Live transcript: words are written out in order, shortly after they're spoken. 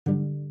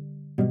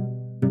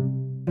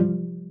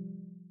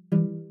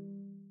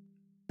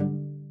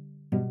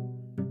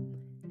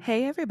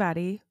Hey,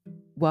 everybody.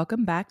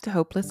 Welcome back to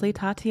Hopelessly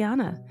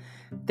Tatiana.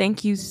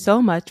 Thank you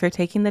so much for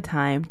taking the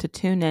time to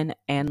tune in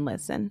and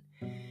listen.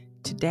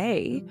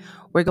 Today,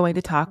 we're going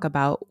to talk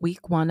about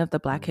week one of the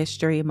Black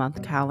History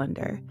Month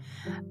calendar.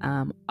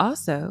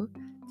 Also,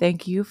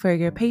 thank you for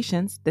your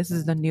patience. This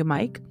is the new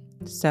mic,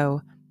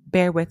 so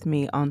bear with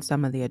me on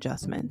some of the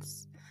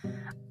adjustments.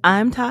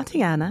 I'm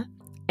Tatiana,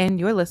 and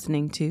you're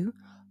listening to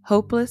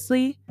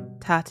Hopelessly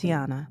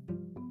Tatiana.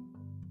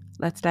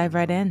 Let's dive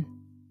right in.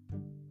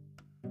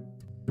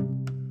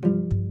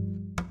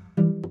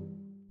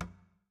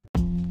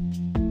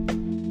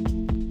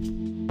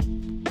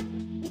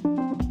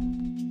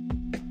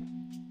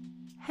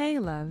 Hey,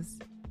 loves.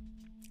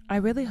 I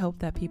really hope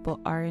that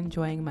people are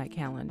enjoying my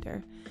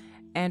calendar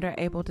and are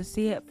able to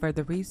see it for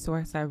the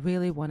resource I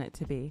really want it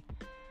to be.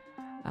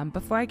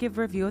 Before I give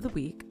a review of the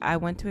week, I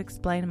want to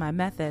explain my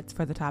methods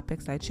for the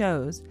topics I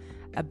chose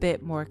a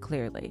bit more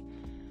clearly.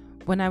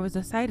 When I was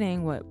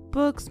deciding what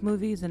books,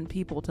 movies, and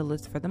people to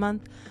list for the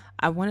month,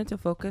 I wanted to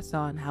focus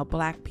on how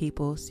Black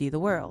people see the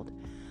world.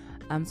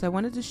 So I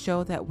wanted to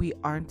show that we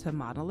aren't a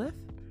monolith,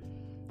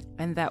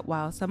 and that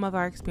while some of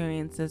our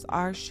experiences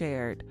are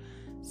shared,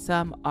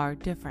 some are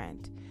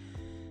different.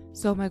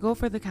 So my goal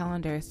for the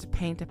calendar is to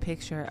paint a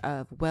picture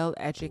of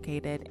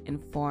well-educated,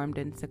 informed,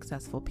 and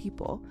successful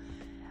people.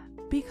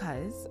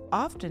 Because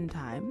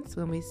oftentimes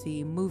when we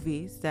see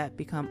movies that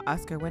become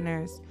Oscar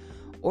winners,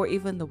 or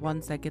even the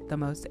ones that get the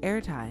most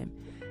airtime,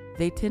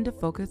 they tend to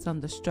focus on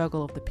the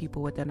struggle of the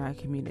people within our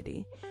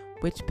community,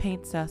 which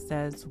paints us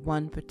as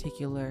one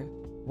particular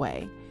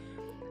way.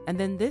 And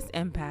then this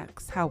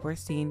impacts how we're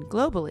seen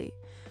globally,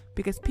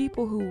 because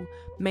people who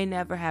may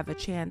never have a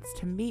chance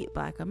to meet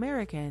Black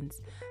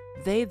Americans,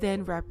 they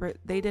then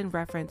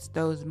reference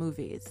those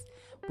movies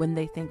when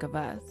they think of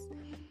us.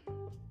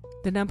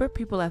 The number of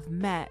people I've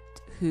met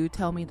who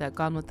tell me that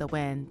Gone with the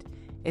Wind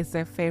is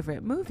their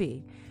favorite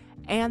movie,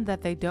 and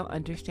that they don't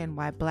understand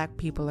why Black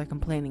people are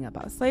complaining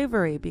about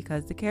slavery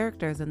because the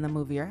characters in the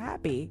movie are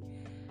happy,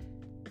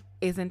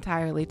 is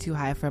entirely too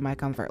high for my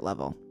comfort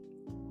level.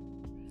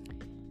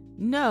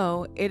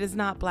 No, it is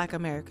not Black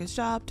America's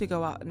job to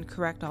go out and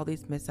correct all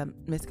these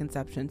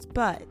misconceptions,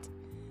 but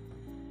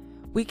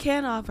we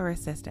can offer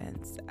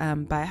assistance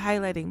by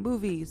highlighting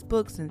movies,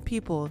 books, and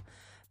people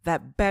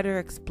that better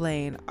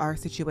explain our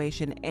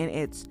situation in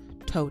its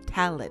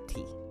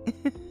totality.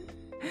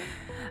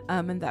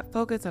 And that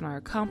focus on our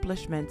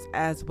accomplishments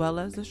as well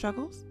as the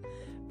struggles,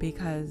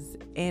 because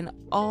in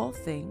all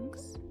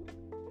things,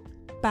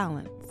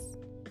 balance.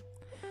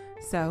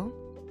 So,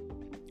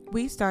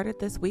 we started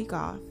this week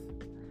off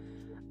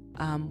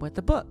with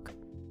the book,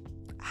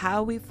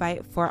 How We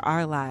Fight for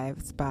Our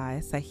Lives by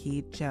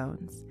Saeed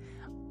Jones.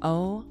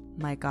 Oh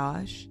my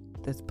gosh,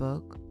 this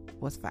book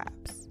was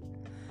fabs.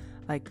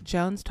 Like,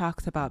 Jones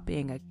talks about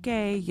being a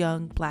gay,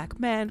 young Black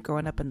man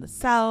growing up in the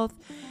South,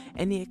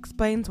 and he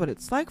explains what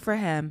it's like for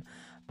him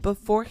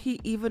before he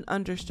even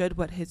understood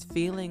what his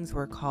feelings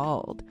were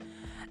called.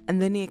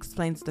 And then he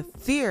explains the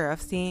fear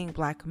of seeing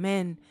Black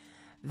men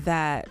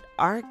that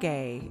are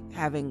gay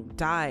having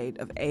died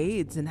of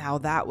AIDS and how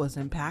that was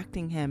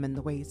impacting him and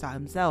the way he saw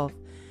himself.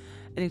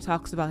 And he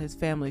talks about his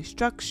family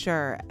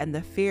structure and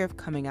the fear of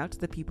coming out to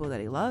the people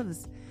that he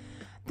loves.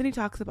 Then he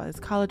talks about his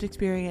college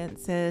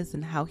experiences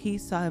and how he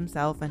saw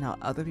himself and how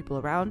other people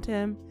around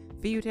him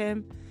viewed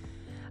him.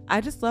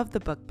 I just love the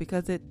book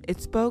because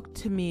it spoke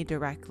to me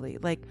directly.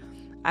 Like,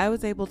 I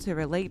was able to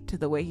relate to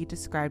the way he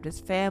described his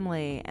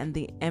family and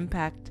the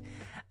impact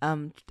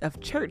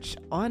of church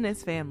on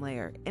his family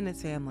or in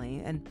his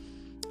family. And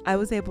I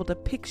was able to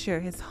picture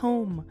his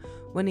home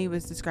when he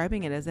was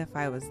describing it as if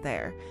I was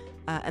there.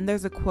 And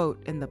there's a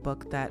quote in the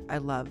book that I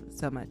love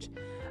so much.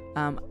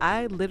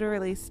 I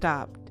literally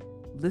stopped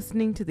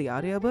listening to the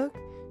audiobook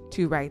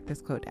to write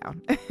this quote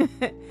down.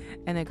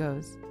 And it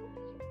goes,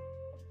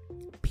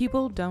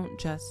 "People don't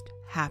just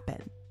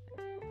happen.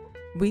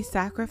 We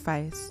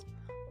sacrifice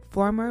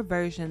former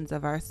versions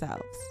of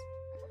ourselves.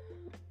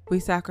 We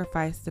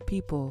sacrifice the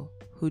people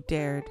who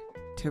dared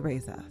to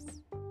raise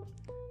us."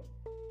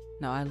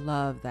 Now, I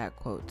love that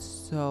quote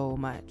so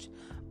much.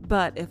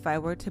 But if I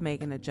were to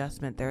make an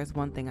adjustment, there is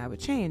one thing I would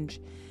change.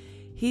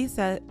 He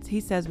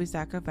says we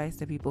sacrifice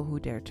the people who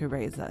dared to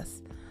raise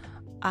us.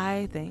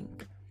 I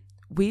think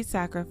we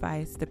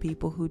sacrifice the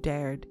people who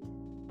dared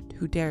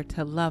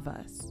to love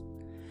us.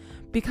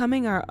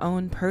 Becoming our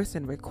own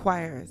person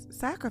requires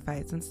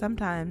sacrifice, and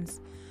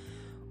sometimes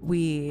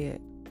we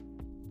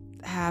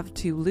have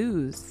to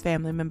lose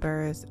family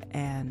members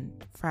and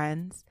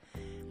friends.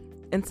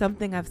 And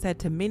something I've said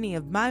to many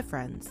of my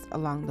friends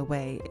along the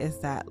way is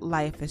that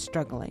life is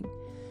struggling.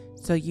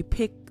 So you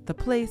pick the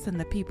place and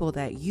the people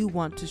that you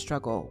want to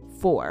struggle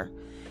for.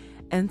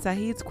 And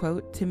Saeed's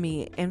quote to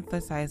me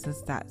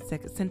emphasizes that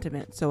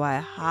sentiment. So I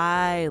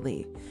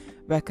highly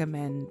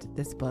recommend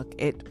this book.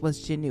 It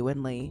was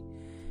genuinely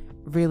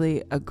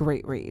really a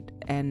great read.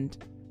 And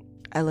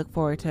I look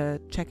forward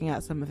to checking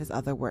out some of his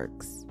other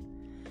works.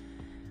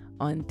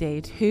 On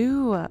day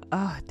two,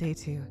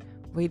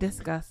 we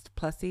discussed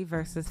Plessy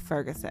versus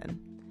Ferguson.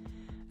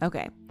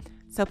 Okay,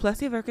 So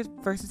Plessy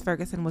versus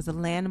Ferguson was a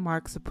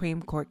landmark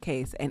Supreme Court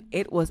case, and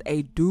it was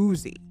a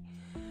doozy.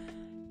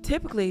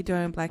 Typically,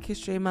 during Black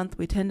History Month,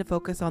 we tend to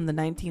focus on the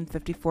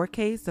 1954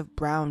 case of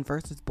Brown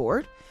versus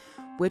Board,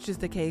 which is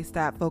the case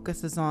that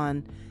focuses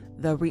on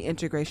the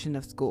reintegration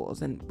of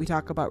schools. And we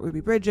talk about Ruby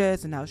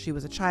Bridges and how she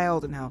was a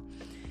child and how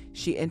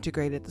she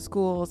integrated the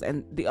schools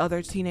and the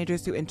other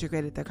teenagers who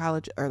integrated their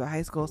college or their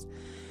high schools.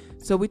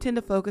 So we tend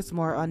to focus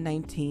more on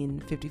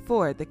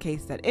 1954, the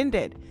case that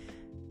ended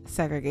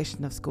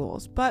segregation of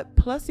schools. But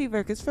Plessy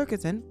versus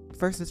Ferguson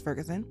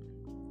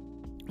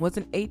was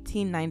in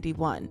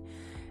 1891.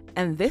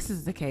 And this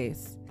is the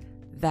case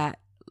that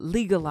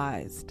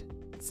legalized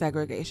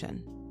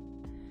segregation.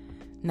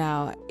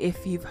 Now,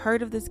 if you've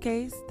heard of this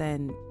case,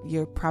 then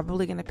you're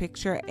probably going to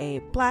picture a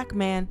black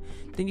man.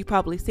 Then you've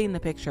probably seen the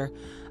picture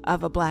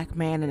of a black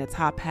man in a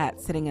top hat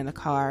sitting in a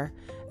car,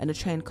 in a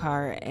train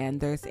car, and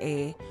there's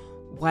a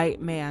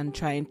white man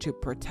trying to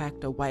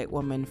protect a white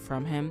woman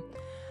from him.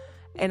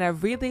 And I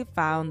really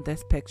found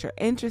this picture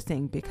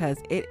interesting because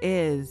it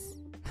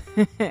is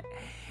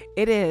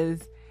it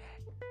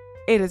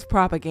is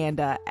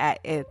propaganda at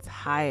its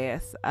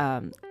highest.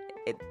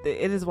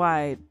 It's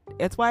why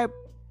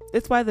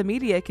the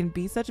media can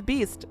be such a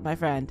beast, my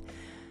friend.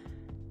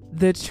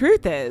 The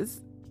truth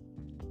is,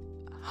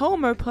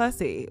 Homer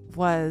Plessy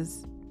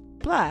was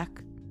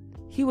black.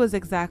 He was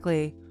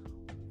exactly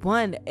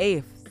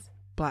 1/8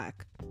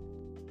 black.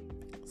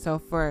 So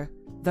for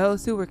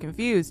those who were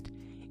confused,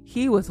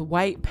 he was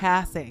white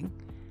passing.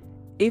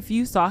 If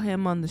you saw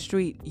him on the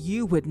street,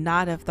 you would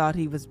not have thought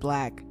he was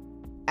black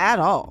at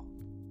all.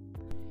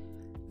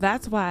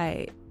 That's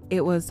why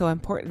it was so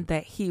important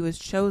that he was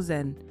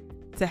chosen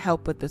to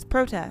help with this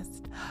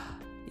protest.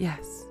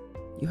 Yes,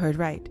 you heard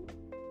right.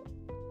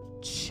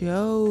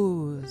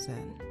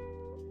 Chosen.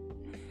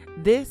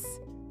 This,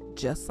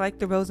 just like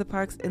the Rosa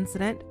Parks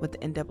incident with the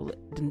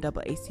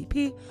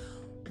NAACP,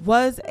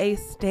 was a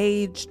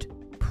staged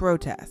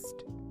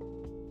protest.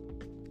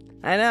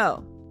 I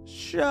know.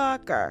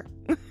 Shocker.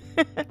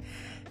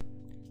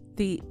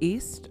 The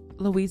East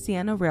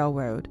Louisiana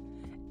Railroad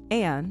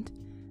and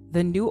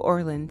the New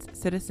Orleans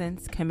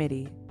Citizens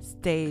Committee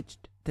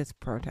staged this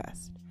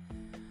protest.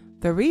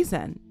 The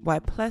reason why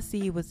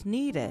Plessy was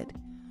needed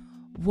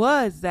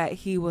was that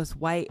he was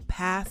white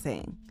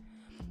passing.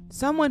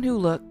 Someone who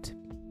looked,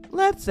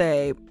 let's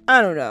say,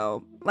 I don't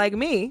know, like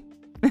me,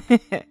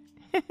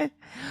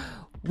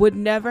 would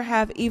never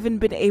have even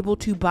been able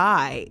to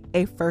buy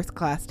a first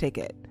class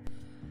ticket.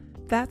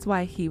 That's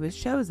why he was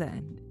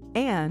chosen,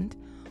 and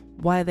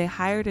why they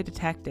hired a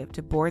detective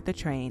to board the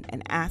train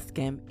and ask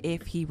him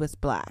if he was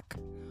black.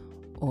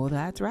 Oh,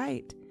 that's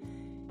right.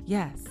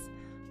 Yes,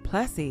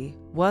 Plessy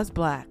was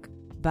black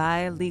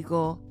by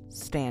legal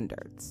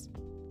standards.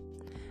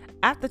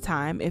 At the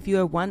time, if you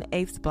were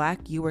 1/8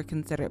 black, you were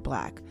considered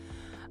black.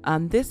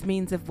 This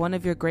means if one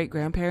of your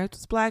great-grandparents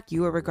was black,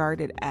 you were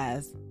regarded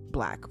as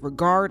black,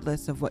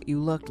 regardless of what you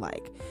looked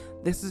like.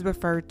 This is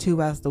referred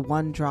to as the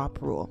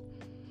one-drop rule.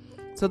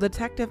 So the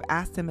detective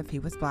asked him if he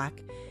was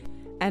black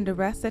and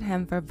arrested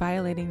him for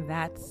violating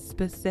that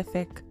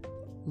specific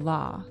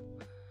law.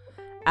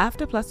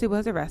 After Plessy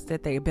was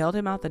arrested, they bailed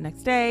him out the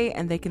next day,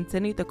 and they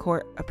continued the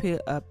court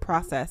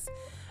process,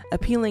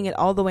 appealing it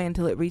all the way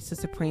until it reached the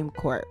Supreme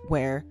Court,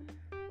 where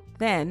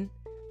then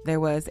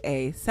there was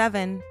a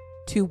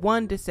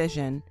 7-1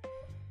 decision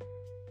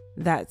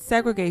that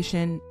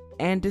segregation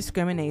and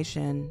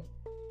discrimination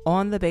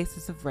on the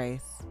basis of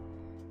race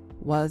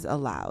was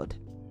allowed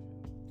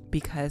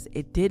because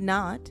it did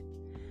not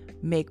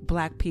make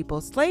black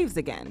people slaves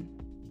again.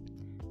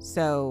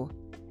 So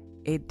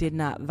it did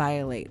not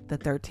violate the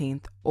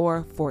 13th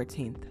or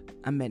 14th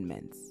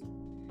Amendments.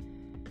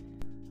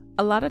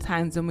 A lot of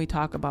times when we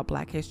talk about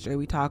Black history,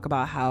 we talk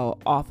about how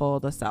awful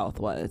the South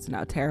was and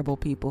how terrible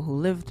people who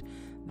lived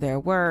there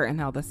were and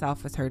how the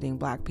South was hurting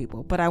black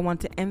people. But I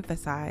want to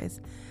emphasize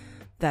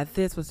that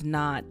this was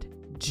not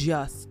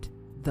just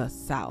the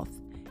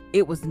South.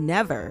 It was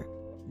never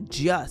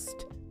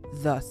just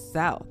the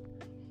South.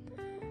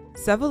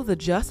 Several of the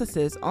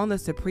justices on the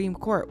Supreme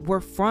Court were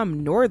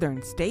from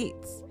northern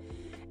states,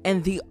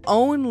 and the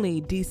only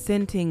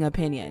dissenting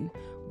opinion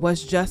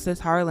was Justice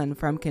Harlan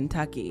from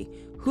Kentucky,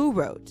 who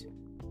wrote,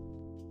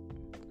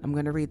 I'm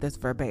going to read this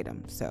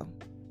verbatim, so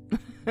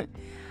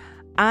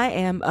I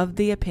am of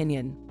the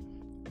opinion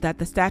that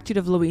the statute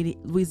of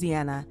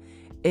Louisiana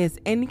is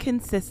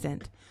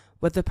inconsistent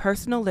with the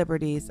personal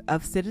liberties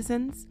of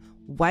citizens,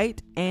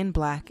 white and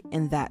black,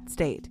 in that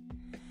state,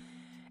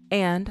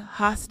 and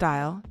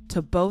hostile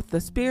to both the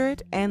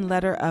spirit and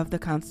letter of the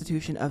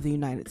Constitution of the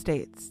United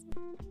States.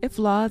 If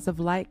laws of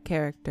like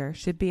character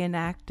should be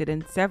enacted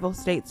in several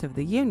states of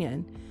the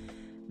Union,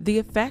 the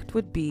effect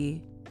would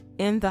be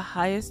in the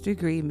highest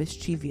degree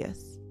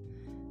mischievous.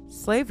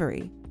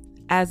 Slavery,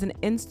 as an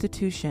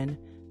institution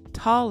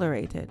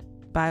tolerated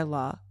by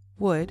law,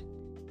 would,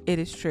 it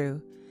is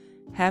true,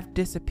 have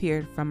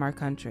disappeared from our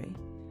country.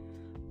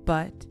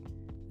 But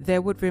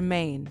there would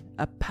remain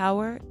a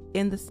power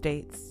in the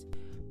states,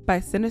 by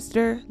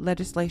sinister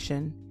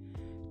legislation,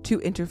 to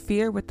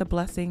interfere with the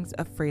blessings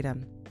of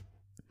freedom,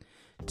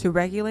 to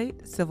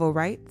regulate civil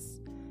rights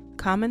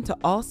common to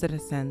all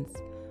citizens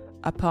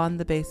upon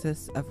the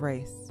basis of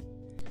race,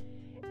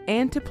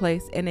 and to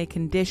place in a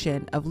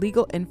condition of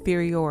legal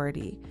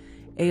inferiority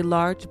a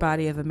large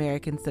body of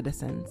American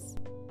citizens,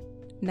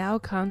 now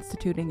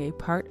constituting a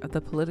part of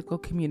the political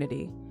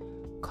community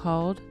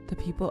called the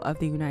people of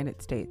the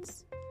United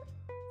States,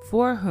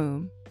 for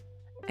whom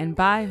and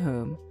by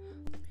whom,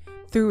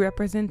 through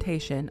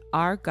representation,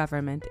 our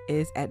government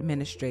is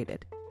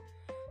administrated.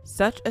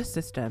 Such a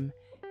system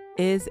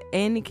is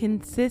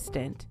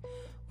inconsistent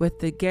with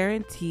the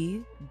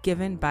guarantee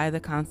given by the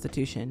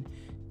Constitution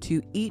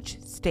to each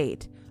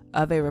state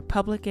of a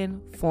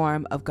republican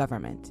form of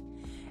government,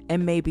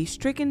 and may be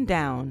stricken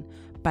down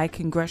by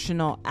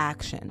congressional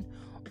action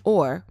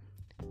or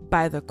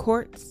by the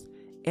courts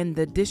in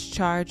the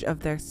discharge of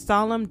their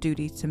solemn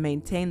duty to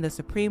maintain the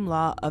supreme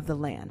law of the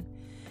land.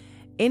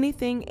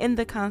 Anything in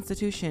the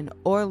Constitution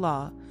or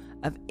law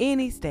of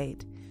any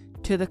state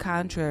to the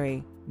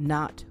contrary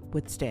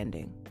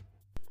notwithstanding.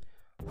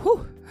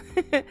 Whew.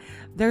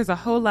 There's a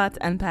whole lot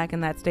to unpack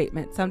in that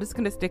statement, so I'm just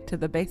going to stick to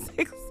the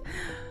basics.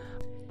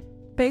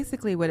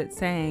 Basically, what it's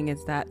saying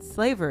is that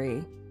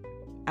slavery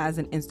as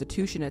an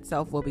institution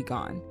itself will be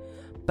gone,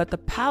 but the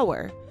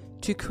power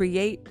to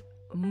create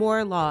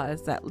more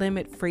laws that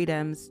limit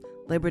freedoms,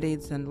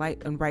 liberties, and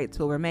rights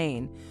will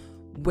remain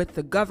with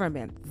the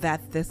government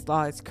that this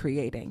law is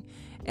creating,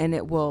 and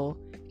it will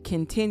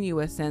continue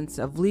a sense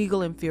of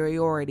legal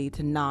inferiority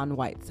to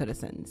non-white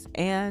citizens.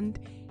 And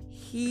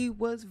he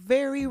was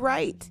very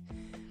right.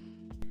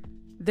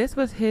 This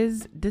was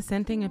his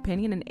dissenting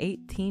opinion in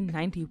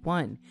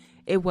 1891.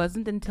 It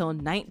wasn't until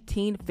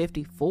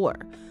 1954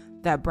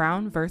 that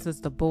Brown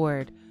versus the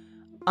board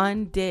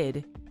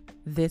undid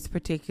this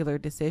particular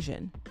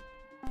decision.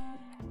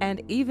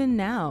 And even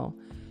now,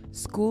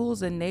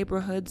 schools and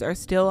neighborhoods are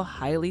still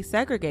highly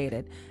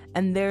segregated,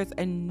 and there's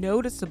a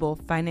noticeable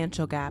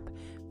financial gap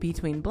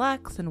between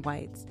blacks and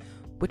whites,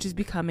 which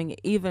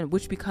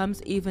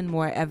becomes even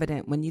more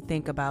evident when you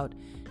think about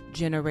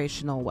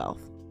generational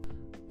wealth.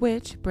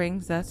 Which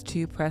brings us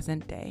to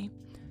present day.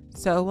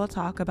 So we'll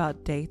talk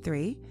about day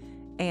 3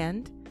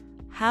 and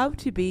how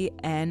to be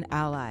an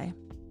ally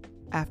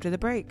after the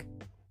break.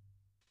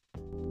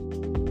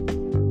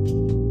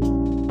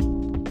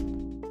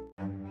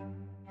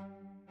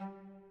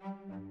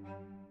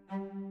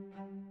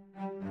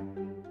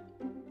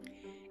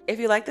 If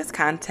you like this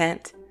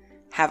content,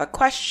 have a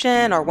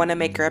question, or want to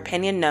make your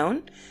opinion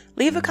known,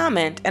 leave a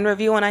comment and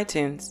review on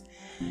iTunes.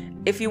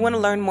 If you want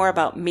to learn more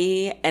about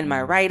me and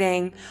my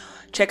writing,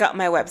 check out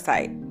my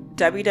website,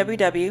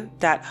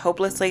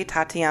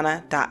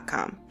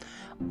 www.hopelesslytatiana.com.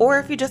 Or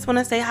if you just want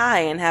to say hi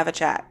and have a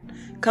chat,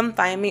 come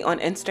find me on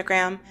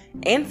Instagram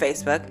and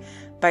Facebook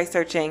by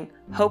searching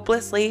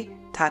Hopelessly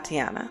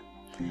Tatiana.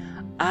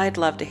 I'd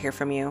love to hear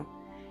from you.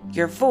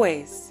 Your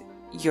voice,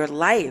 your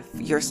life,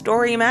 your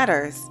story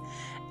matters,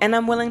 and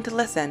I'm willing to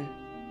listen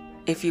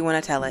if you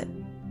want to tell it.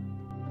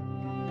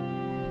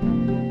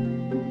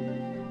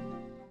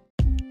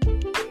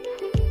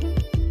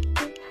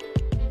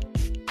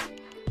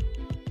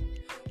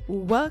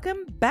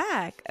 Welcome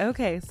back.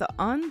 Okay, so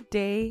on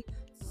day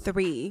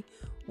 3,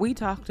 we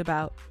talked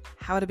about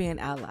how to be an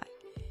ally.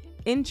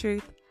 In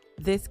truth,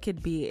 this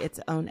could be its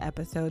own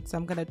episode, so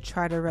I'm going to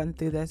try to run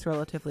through this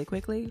relatively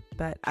quickly,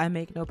 but I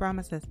make no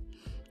promises.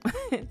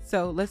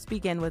 So let's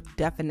begin with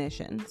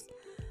definitions.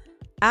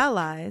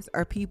 Allies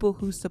are people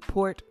who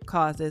support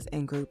causes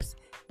and groups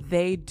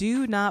they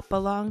do not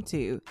belong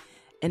to.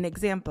 An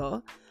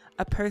example,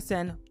 a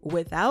person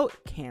without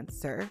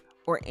cancer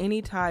or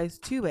any ties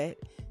to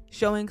it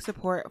showing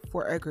support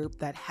for a group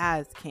that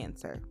has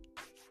cancer.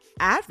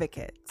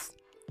 Advocates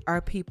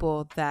are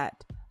people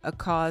that a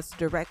cause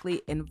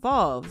directly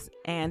involves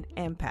and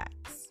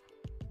impacts.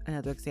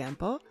 Another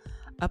example,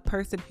 a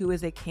person who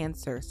is a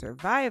cancer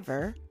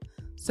survivor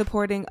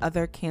supporting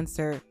other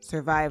cancer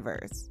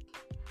survivors.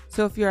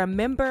 So if you're a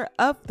member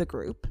of the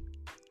group,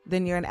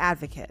 then you're an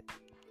advocate.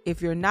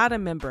 If you're not a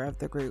member of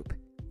the group,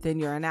 then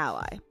you're an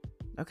ally.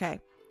 Okay.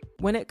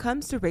 When it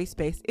comes to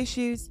race-based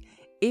issues,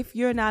 if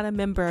you're not a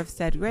member of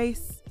said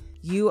race,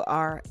 you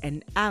are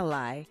an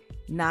ally,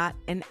 not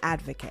an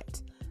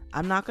advocate.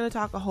 I'm not going to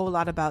talk a whole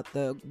lot about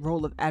the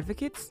role of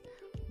advocates,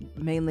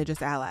 mainly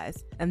just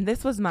allies. And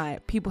this was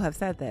people have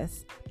said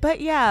this,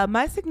 but yeah,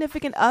 my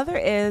significant other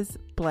is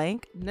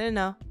blank.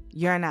 No,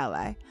 you're an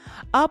ally.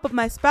 Oh, but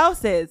my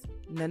spouse is.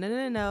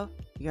 No,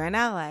 you're an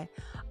ally.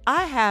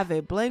 I have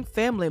a blank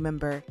family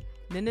member.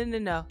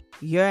 No,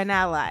 you're an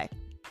ally.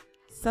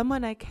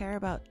 Someone I care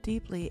about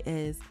deeply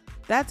is,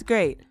 that's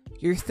great,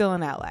 you're still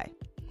an ally.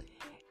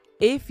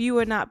 If you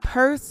are not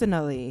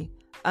personally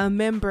a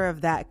member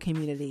of that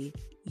community,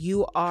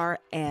 you are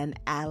an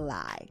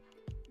ally.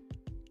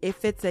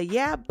 If it's a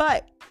yeah,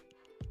 but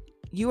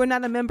you are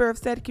not a member of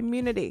said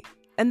community,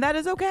 and that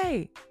is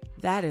okay.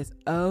 That is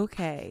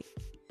okay.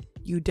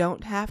 You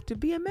don't have to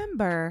be a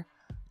member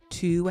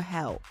to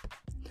help.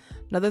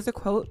 Now, there's a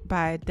quote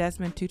by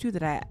Desmond Tutu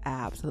that I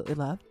absolutely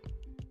love.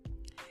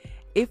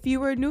 If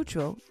you are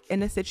neutral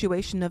in a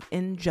situation of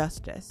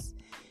injustice,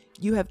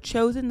 you have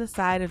chosen the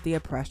side of the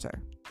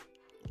oppressor.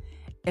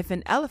 If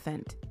an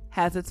elephant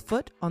has its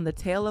foot on the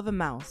tail of a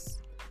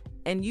mouse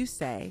and you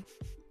say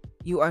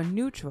you are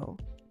neutral,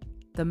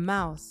 the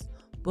mouse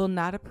will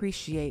not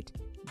appreciate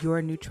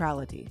your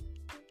neutrality.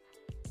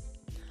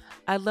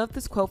 I love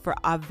this quote for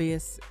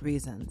obvious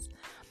reasons,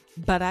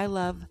 but I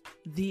love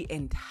the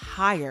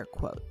entire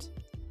quote.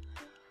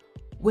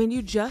 When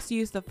you just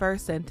use the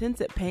first sentence,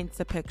 it paints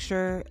a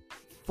picture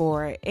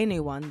for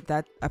anyone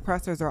that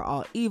oppressors are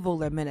all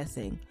evil or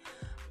menacing.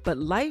 But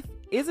life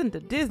isn't a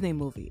Disney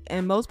movie,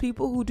 and most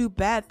people who do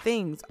bad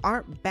things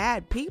aren't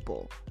bad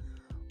people,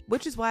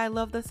 which is why I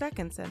love the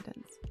second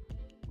sentence.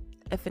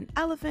 If an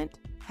elephant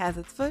has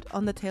its foot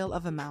on the tail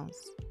of a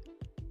mouse,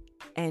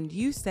 and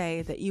you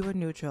say that you are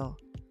neutral,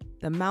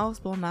 the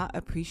mouse will not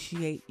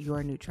appreciate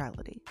your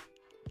neutrality.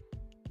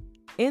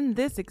 In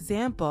this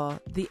example,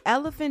 the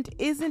elephant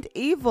isn't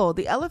evil.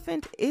 The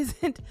elephant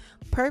isn't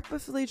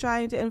purposely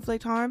trying to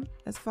inflict harm,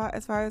 as far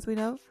as we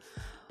know.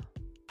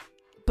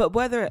 But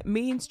whether it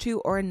means to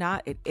or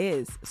not, it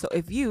is. So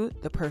if you,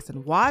 the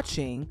person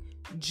watching,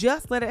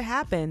 just let it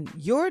happen,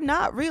 you're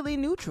not really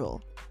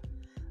neutral.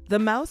 The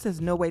mouse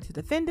has no way to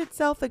defend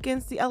itself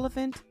against the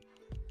elephant.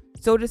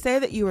 So to say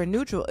that you are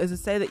neutral is to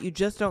say that you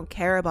just don't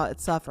care about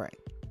its suffering.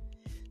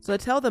 So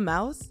tell the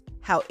mouse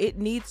how it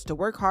needs to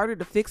work harder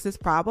to fix this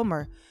problem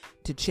or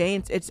to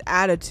change its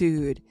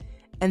attitude,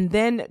 and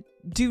then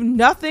do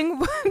nothing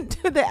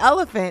to the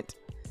elephant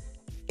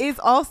is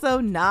also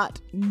not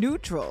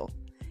neutral.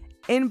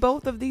 In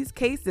both of these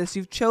cases,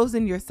 you've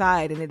chosen your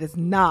side, and it is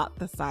not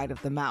the side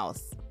of the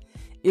mouse.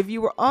 If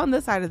you were on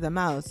the side of the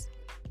mouse,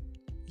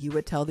 you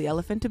would tell the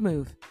elephant to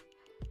move.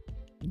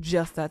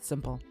 Just that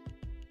simple.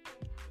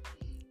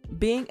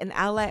 Being an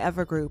ally of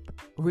a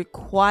group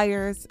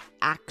requires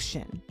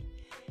action.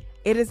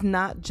 It is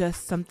not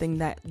just something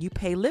that you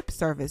pay lip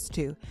service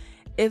to.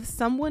 If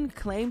someone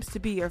claims to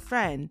be your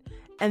friend,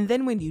 and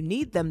then when you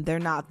need them, they're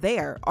not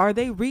there, are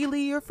they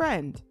really your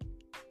friend?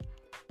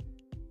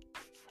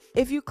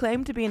 If you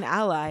claim to be an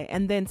ally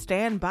and then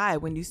stand by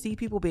when you see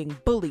people being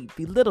bullied,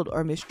 belittled,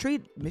 or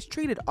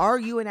mistreated, are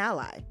you an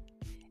ally?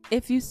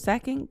 If you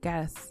second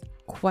guess,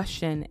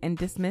 question, and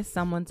dismiss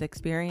someone's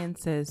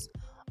experiences,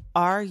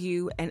 are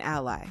you an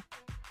ally?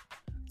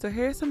 So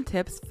here's some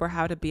tips for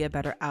how to be a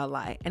better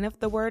ally. And if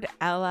the word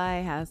ally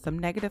has some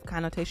negative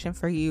connotation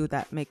for you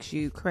that makes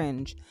you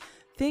cringe,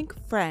 think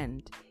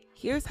friend.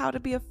 Here's how to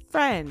be a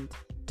friend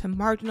to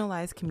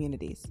marginalized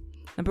communities.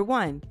 Number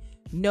 1,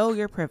 know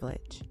your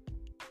privilege.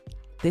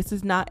 This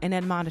is not an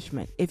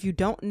admonishment. If you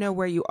don't know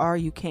where you are,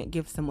 you can't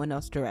give someone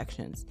else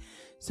directions.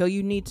 So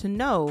you need to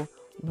know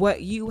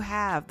what you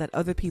have that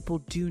other people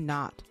do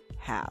not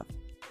have.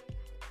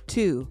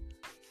 2,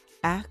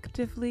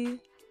 actively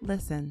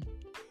listen.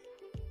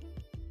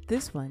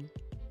 This one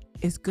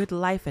is good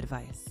life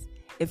advice.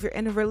 If you're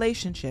in a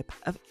relationship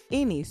of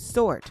any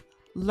sort,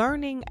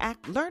 learning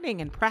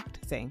and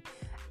practicing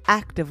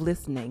active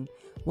listening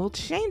will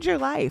change your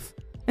life.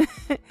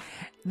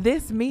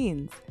 This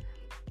means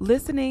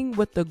listening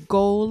with the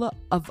goal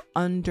of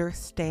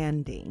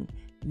understanding,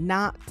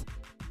 not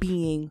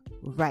being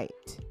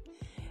right.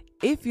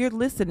 If you're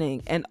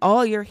listening and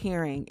all you're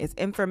hearing is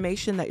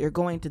information that you're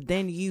going to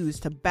then use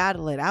to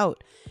battle it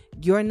out,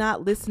 you're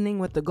not listening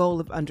with the goal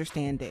of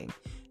understanding.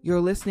 You're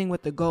listening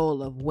with the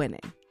goal of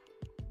winning.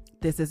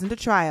 This isn't a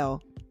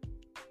trial.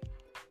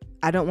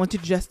 I don't want you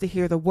just to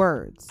hear the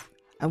words.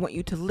 I want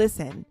you to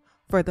listen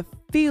for the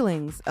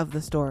feelings of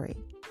the story.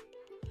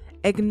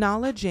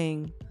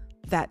 Acknowledging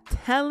that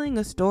telling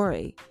a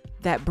story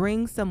that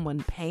brings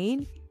someone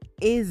pain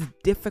is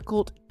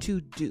difficult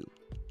to do,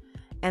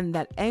 and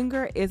that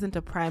anger isn't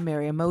a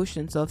primary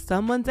emotion. So if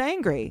someone's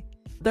angry,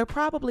 they're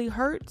probably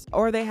hurt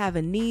or they have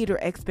a need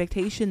or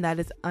expectation that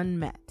is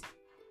unmet.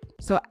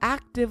 So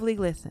actively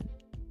listen.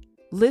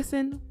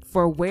 Listen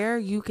for where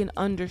you can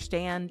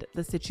understand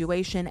the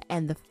situation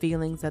and the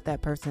feelings that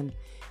that person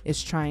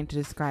is trying to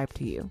describe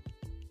to you.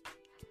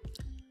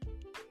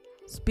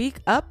 Speak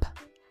up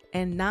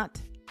and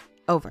not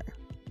over.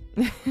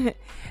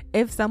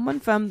 If someone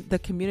from the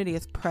community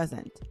is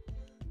present,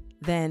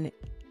 then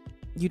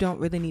you don't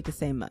really need to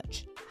say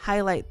much.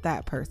 Highlight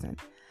that person.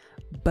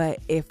 But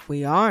if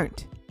we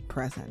aren't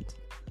present,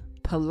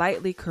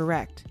 politely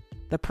correct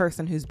the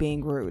person who's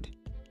being rude.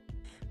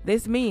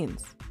 This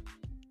means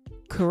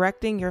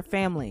correcting your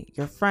family,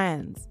 your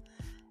friends,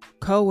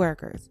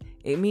 co-workers.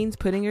 It means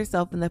putting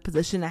yourself in the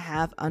position to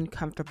have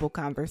uncomfortable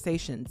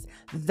conversations.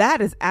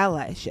 That is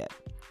allyship.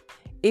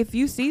 If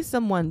you see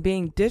someone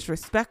being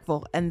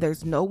disrespectful and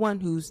there's no one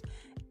who's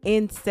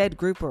in said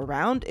group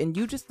around and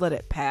you just let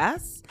it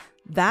pass,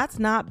 that's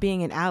not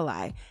being an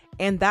ally.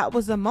 And that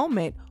was a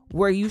moment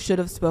where you should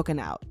have spoken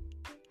out.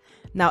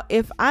 Now,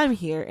 if I'm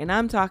here and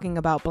I'm talking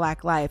about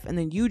Black life and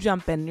then you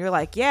jump in and you're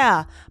like,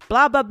 yeah,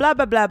 blah, blah, blah,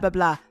 blah, blah, blah,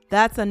 blah,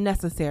 that's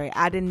unnecessary.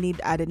 I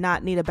did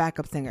not need a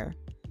backup singer.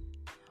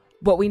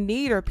 What we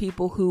need are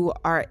people who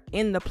are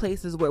in the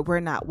places where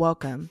we're not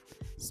welcome,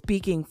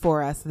 speaking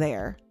for us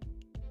there.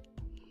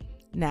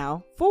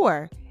 Now,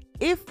 4,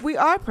 if we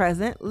are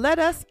present, let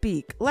us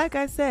speak. Like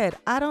I said,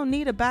 I don't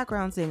need a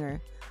background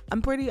singer.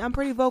 I'm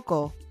pretty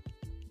vocal.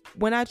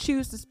 When I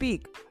choose to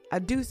speak, I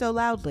do so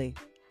loudly.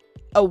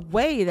 A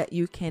way that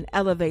you can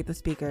elevate the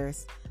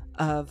speakers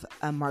of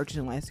a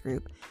marginalized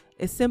group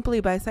is simply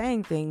by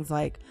saying things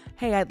like,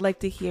 hey, I'd like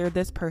to hear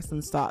this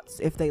person's thoughts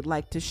if they'd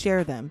like to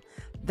share them.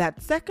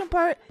 That second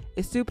part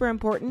is super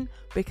important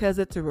because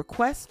it's a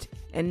request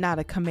and not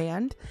a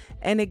command,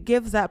 and it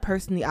gives that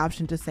person the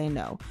option to say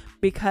no,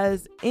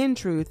 because in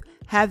truth,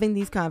 having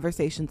these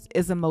conversations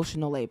is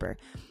emotional labor.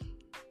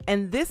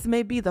 And this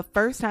may be the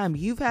first time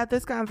you've had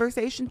this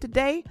conversation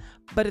today,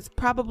 but it's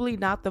probably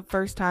not the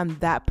first time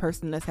that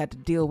person has had to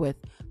deal with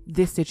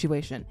this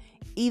situation,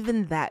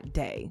 even that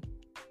day.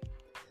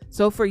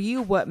 So for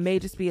you, what may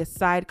just be a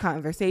side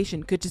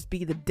conversation could just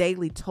be the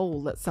daily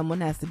toll that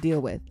someone has to deal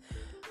with.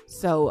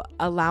 So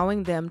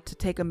allowing them to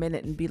take a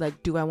minute and be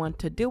like, do I want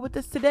to deal with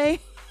this today?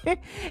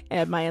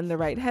 Am I in the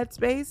right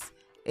headspace?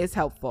 Is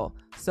helpful.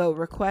 So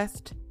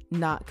request,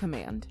 not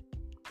command.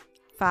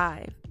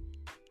 5,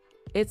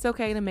 it's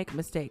okay to make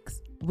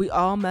mistakes. We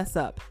all mess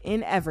up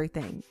in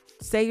everything.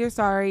 Say you're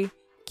sorry,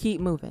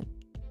 keep moving.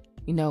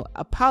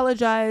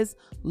 Apologize,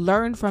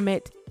 learn from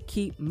it,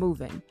 keep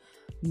moving.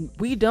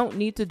 We don't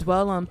need to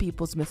dwell on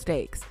people's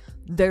mistakes.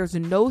 There's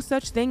no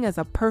such thing as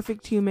a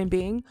perfect human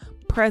being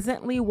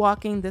presently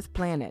walking this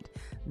planet.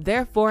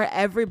 Therefore,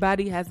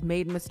 everybody has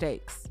made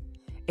mistakes.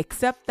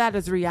 Accept that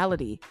as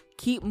reality.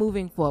 Keep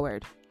moving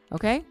forward.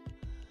 Okay?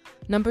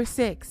 Number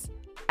 6,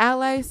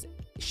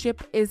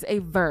 allyship is a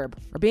verb.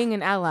 Or being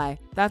an ally,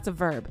 that's a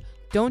verb.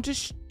 Don't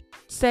just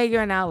say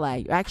you're an ally.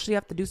 You actually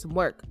have to do some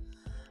work.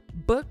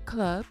 Book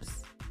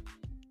clubs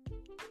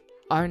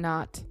are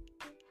not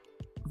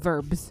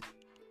verbs.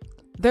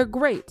 They're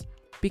great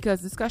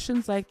because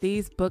discussions like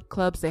these, book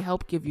clubs, they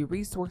help give you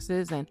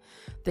resources and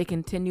they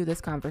continue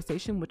this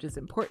conversation, which is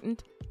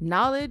important.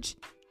 Knowledge,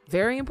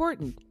 very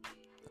important.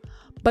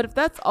 But if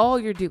that's all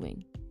you're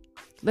doing,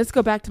 let's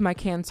go back to my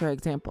cancer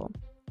example.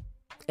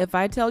 If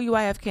I tell you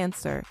I have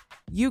cancer,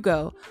 you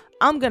go,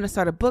 I'm going to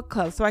start a book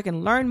club so I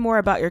can learn more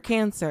about your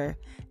cancer.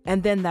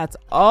 And then that's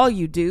all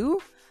you do.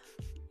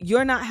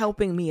 You're not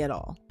helping me at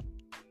all.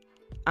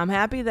 I'm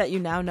happy that you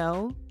now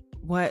know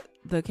what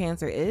the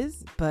cancer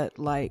is, but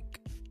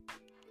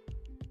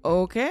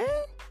okay.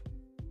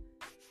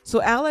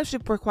 So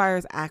allyship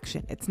requires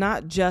action. It's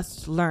not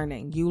just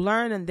learning. You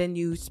learn and then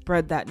you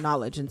spread that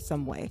knowledge in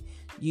some way.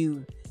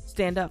 You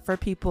stand up for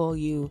people,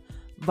 you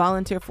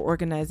volunteer for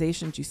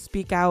organizations, you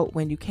speak out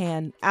when you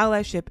can.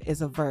 Allyship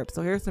is a verb.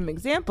 So here's some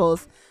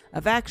examples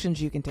of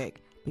actions you can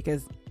take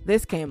because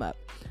this came up.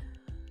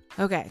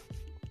 Okay.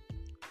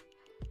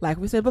 Like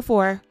we said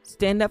before,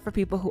 stand up for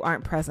people who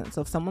aren't present.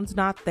 So if someone's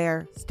not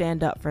there,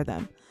 stand up for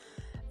them.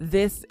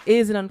 This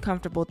is an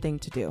uncomfortable thing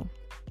to do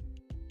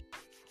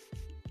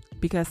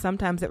because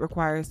sometimes it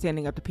requires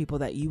standing up to people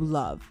that you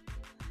love.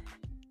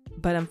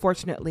 But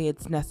unfortunately,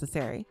 it's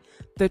necessary.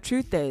 The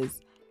truth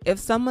is, if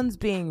someone's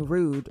being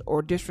rude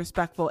or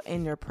disrespectful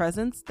in your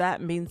presence,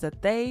 that means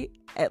that they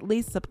at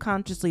least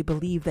subconsciously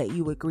believe that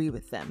you agree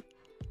with them.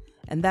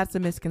 And that's a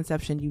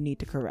misconception you need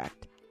to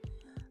correct.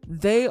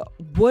 They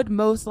would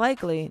most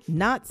likely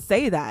not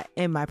say that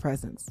in my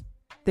presence.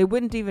 They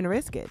wouldn't even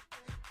risk it.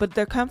 But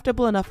they're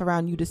comfortable enough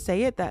around you to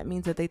say it. That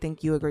means that they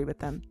think you agree with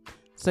them.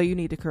 So you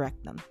need to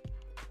correct them.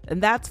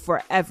 And that's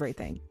for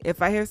everything.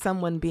 If I hear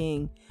someone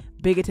being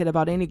bigoted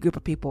about any group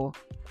of people,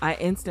 I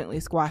instantly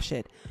squash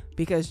it.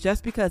 Because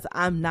just because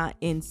I'm not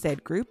in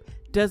said group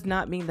does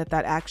not mean that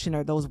that action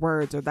or those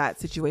words or that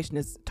situation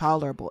is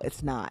tolerable.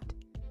 It's not.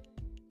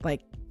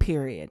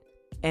 Period.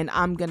 And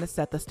I'm going to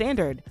set the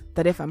standard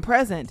that if I'm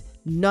present,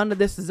 none of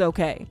this is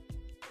okay.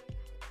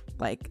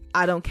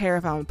 I don't care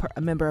if I'm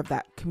a member of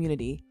that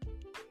community.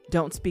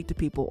 Don't speak to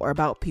people or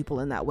about people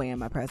in that way in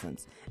my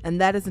presence. And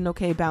that is an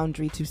okay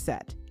boundary to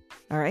set.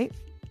 All right?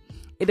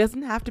 It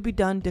doesn't have to be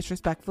done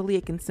disrespectfully.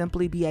 It can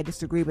simply be, I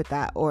disagree with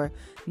that, or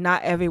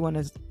not everyone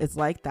is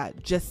like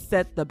that. Just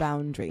set the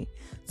boundary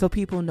so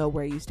people know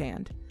where you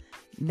stand.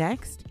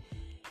 Next,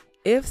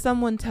 if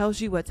someone tells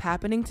you what's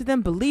happening to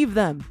them, believe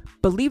them.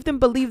 Believe them,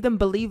 believe them,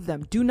 believe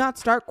them. Do not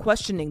start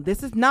questioning.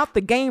 This is not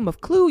the game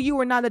of Clue. You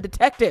are not a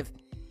detective.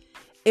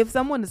 If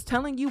someone is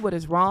telling you what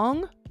is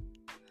wrong,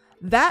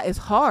 that is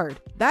hard.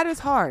 That is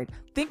hard.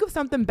 Think of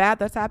something bad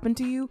that's happened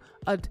to you.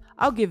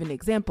 I'll give an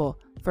example.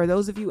 For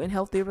those of you in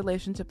healthy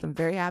relationships, I'm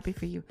very happy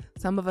for you.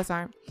 Some of us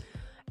aren't.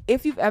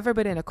 If you've ever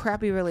been in a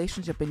crappy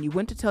relationship and you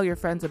went to tell your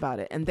friends about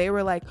it and they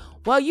were like,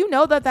 well, you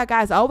know that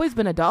guy's always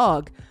been a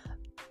dog.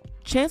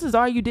 Chances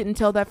are you didn't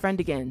tell that friend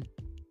again.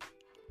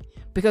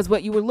 Because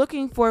what you were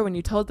looking for when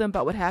you told them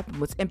about what happened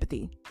was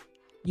empathy.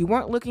 You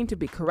weren't looking to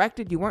be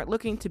corrected. You weren't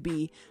looking to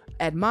be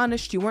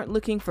admonished. You weren't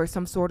looking for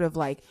some sort of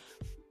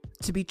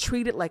to be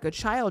treated like a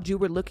child. You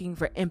were looking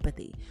for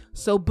empathy.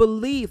 So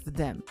believe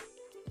them.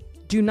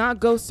 Do not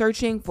go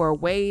searching for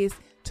ways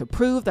to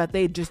prove that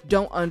they just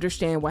don't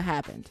understand what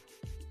happened.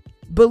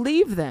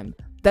 Believe them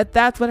that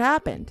that's what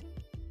happened.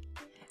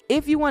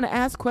 If you want to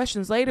ask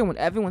questions later when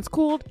everyone's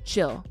cooled,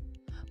 chill.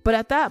 But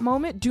at that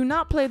moment, do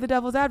not play the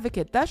devil's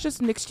advocate. That's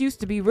just an excuse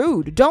to be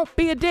rude. Don't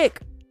be a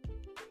dick.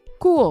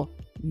 Cool.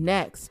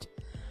 Next.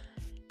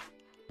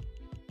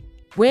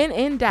 When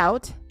in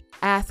doubt,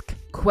 ask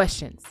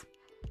questions.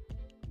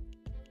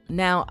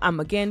 Now, I'm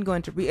again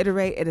going to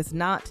reiterate, it is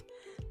not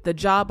the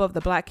job of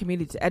the Black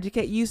community to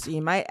educate you. So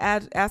you might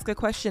ask a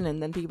question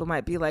and then people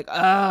might be like,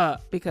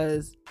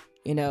 because,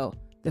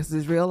 this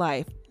is real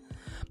life.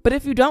 But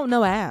if you don't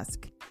know,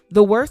 ask.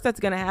 The worst that's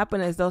going to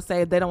happen is they'll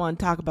say they don't want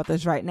to talk about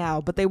this right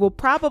now, but they will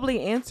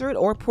probably answer it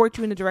or point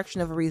you in the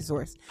direction of a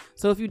resource.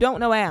 So if you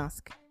don't know,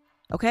 ask.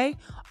 Okay?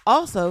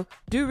 Also,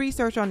 do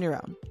research on your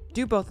own.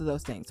 Do both of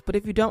those things. But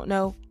if you don't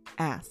know,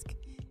 ask.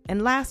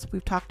 And last,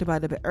 we've talked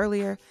about it a bit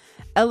earlier,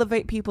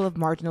 elevate people of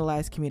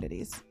marginalized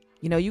communities.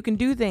 You can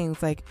do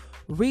things like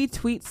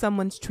retweet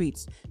someone's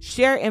tweets,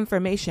 share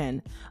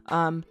information,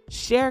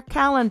 share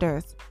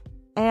calendars,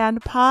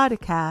 and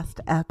podcast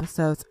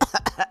episodes.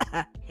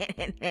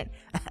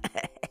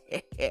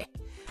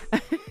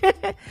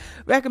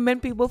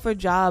 Recommend people for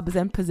jobs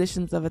and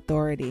positions of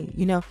authority.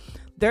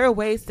 There are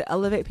ways to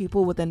elevate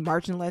people within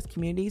marginalized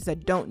communities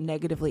that don't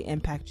negatively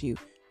impact you.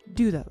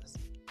 Do those.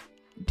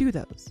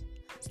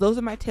 So those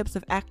are my tips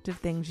of active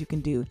things you can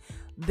do.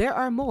 There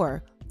are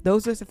more.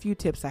 Those are a few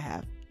tips I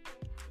have.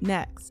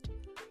 Next,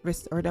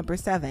 number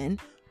 7,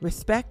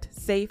 respect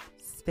safe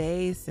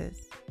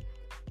spaces.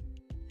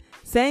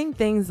 Saying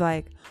things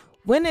like,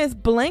 when is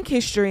blank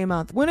history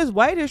month? When is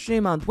white history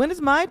month? When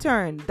is my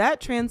turn? That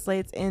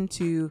translates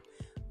into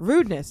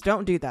rudeness.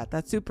 Don't do that.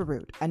 That's super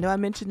rude. I know I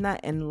mentioned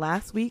that in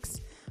last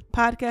week's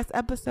podcast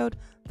episode.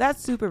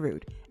 That's super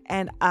rude.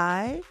 And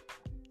I,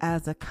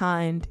 as a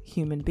kind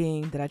human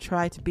being that I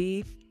try to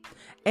be,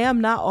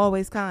 am not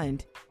always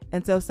kind.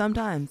 And so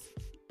sometimes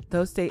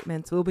those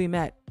statements will be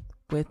met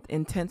with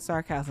intense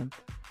sarcasm.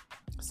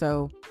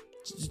 So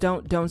just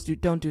don't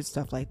do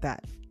stuff like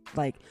that.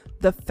 Like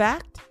the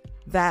fact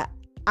that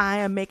I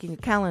am making a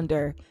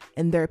calendar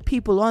and there are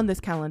people on this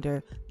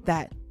calendar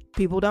that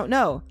people don't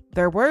know.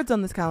 There are words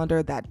on this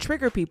calendar that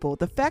trigger people.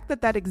 The fact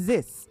that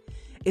exists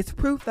is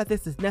proof that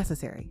this is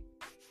necessary.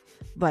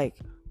 Like,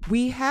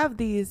 we have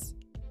these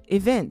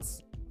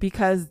events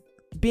because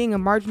being a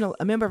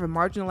member of a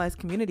marginalized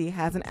community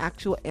has an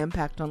actual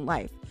impact on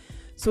life.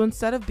 So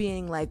instead of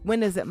being like,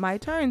 when is it my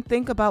turn?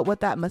 Think about what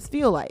that must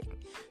feel like.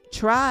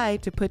 Try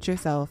to put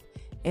yourself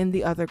in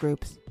the other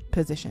group's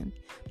position,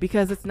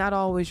 because it's not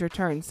always your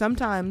turn.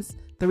 Sometimes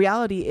the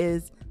reality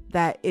is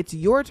that it's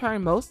your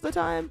turn most of the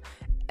time,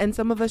 and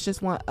some of us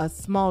just want a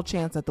small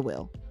chance at the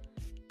wheel.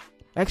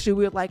 Actually,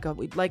 we'd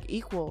like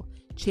equal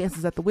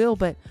chances at the wheel,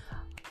 but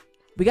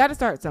we got to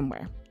start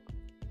somewhere.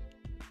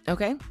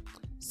 Okay?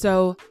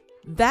 So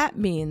that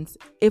means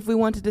if we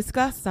want to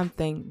discuss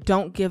something,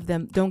 don't give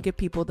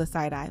people the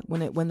side eye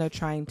when they're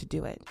trying to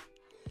do it.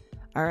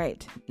 All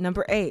right.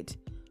 Number 8.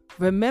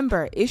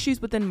 Remember,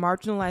 issues within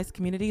marginalized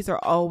communities are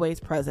always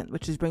present,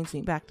 which brings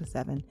me back to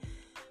 7.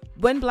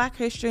 When Black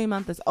History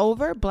Month is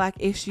over, Black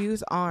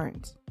issues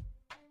aren't.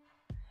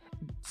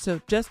 So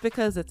just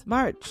because it's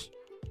March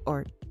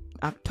or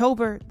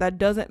October, that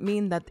doesn't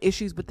mean that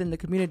issues within the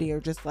community are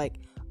just like,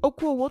 oh,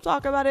 cool, we'll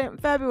talk about it in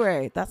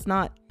February.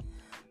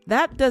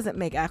 That doesn't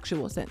make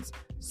actual sense.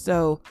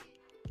 So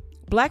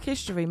Black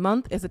History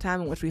Month is a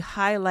time in which we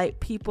highlight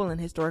people and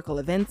historical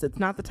events. It's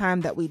not the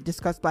time that we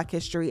discuss Black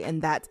history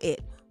and that's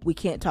it. We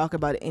can't talk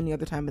about it any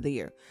other time of the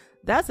year.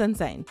 That's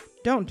insane.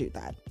 Don't do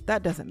that.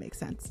 That doesn't make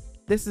sense.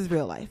 This is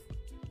real life.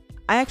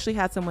 I actually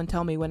had someone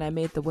tell me when I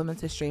made the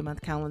Women's History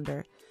Month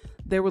calendar,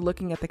 they were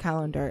looking at the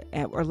calendar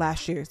or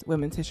last year's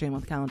Women's History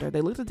Month calendar. They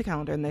looked at the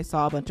calendar and they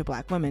saw a bunch of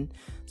Black women.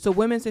 So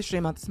Women's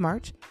History Month is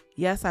March.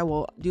 Yes, I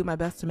will do my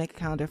best to make a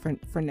calendar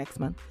for next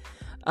month.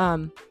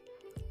 And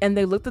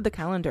they looked at the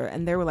calendar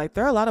and they were like,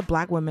 there are a lot of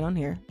Black women on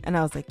here. And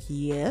I was like,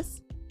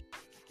 yes.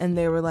 And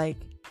they were like,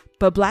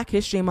 but Black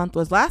History Month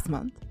was last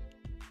month.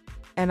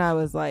 And I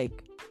was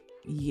like,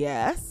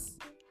 yes.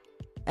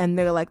 And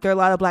they're like, there are a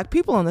lot of Black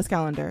people on this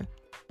calendar.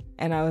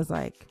 And I was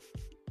like,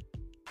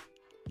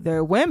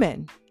 they're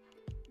women.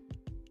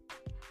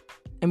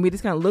 And we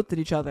just kind of looked at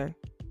each other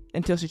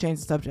until she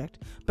changed the subject.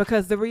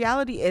 Because the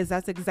reality is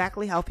that's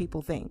exactly how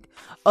people think.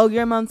 Oh,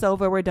 your month's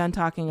over. We're done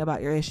talking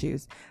about your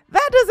issues.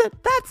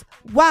 That's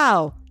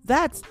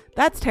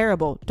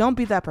terrible. Don't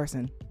be that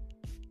person.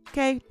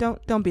 Okay?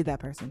 Don't be that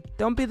person.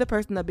 Don't be the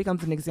person that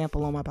becomes an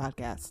example on my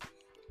podcast.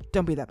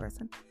 Don't be that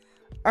person.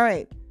 All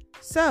right.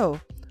 So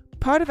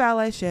part of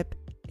allyship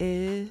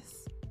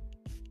is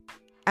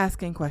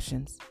asking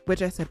questions,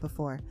 which I said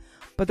before.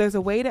 But there's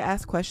a way to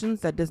ask questions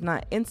that does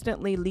not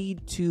instantly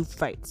lead to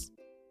fights.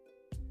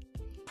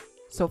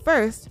 So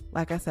first,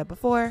 like I said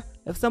before,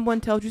 if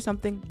someone tells you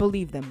something,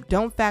 believe them.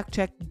 Don't fact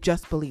check,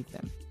 just believe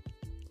them.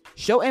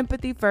 Show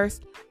empathy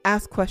first,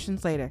 ask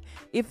questions later.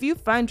 If you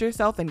find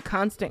yourself in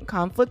constant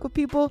conflict with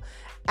people,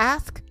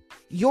 ask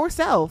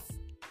yourself,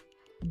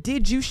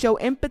 did you show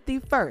empathy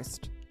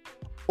first?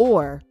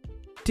 Or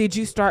did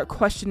you start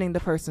questioning the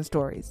person's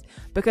stories?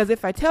 Because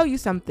if I tell you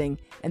something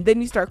and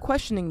then you start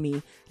questioning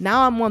me,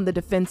 now I'm on the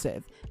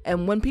defensive.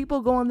 And when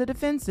people go on the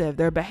defensive,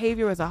 their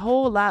behavior is a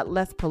whole lot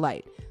less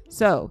polite.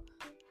 So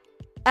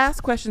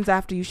ask questions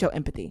after you show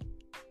empathy.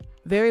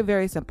 Very,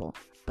 very simple.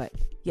 But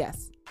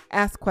yes,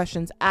 ask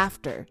questions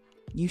after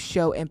you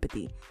show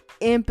empathy.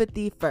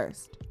 Empathy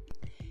first.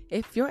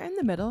 If you're in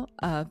the middle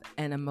of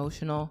an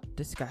emotional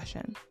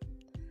discussion,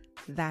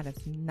 that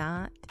is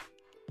not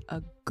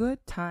a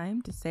good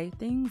time to say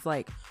things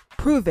like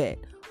prove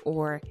it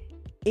or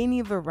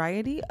any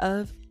variety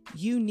of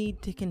you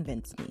need to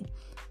convince me,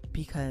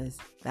 because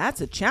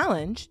that's a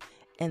challenge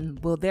and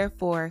will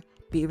therefore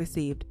be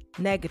received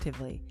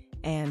negatively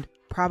and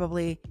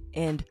probably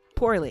end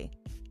poorly.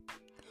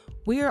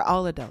 We are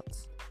all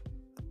adults.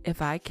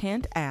 If I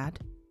can't add,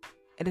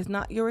 it is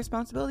not your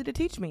responsibility to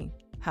teach me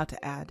how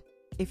to add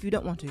if you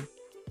don't want to.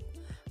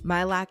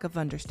 My lack of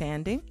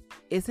understanding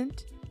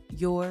isn't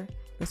your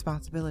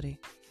responsibility.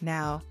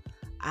 Now,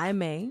 I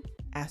may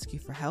ask you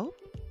for help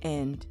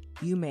and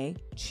you may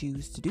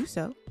choose to do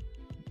so,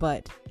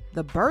 but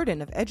the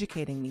burden of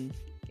educating me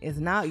is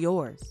not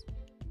yours.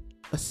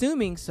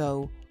 Assuming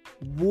so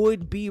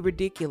would be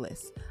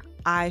ridiculous.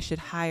 I should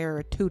hire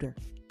a tutor.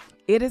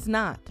 It is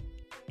not,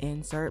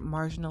 insert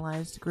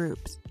marginalized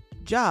groups,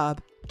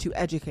 job to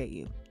educate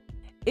you.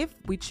 If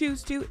they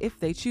choose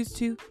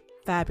to,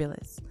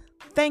 fabulous.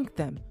 Thank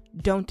them.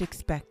 Don't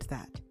expect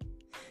that.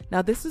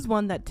 Now, this is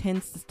one that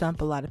tends to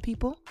stump a lot of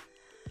people.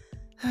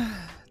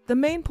 The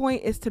main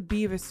point is to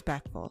be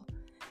respectful.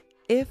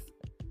 If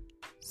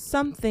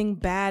something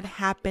bad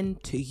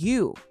happened to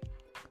you,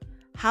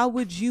 how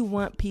would you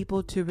want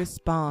people to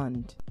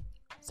respond?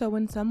 So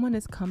when someone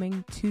is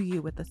coming to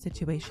you with a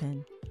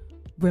situation,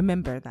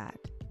 remember that.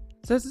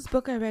 So there's this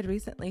book I read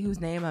recently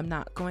whose name I'm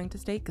not going to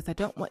state because I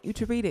don't want you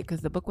to read it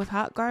because the book was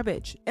hot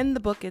garbage. In the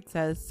book it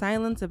says,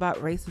 silence about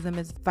racism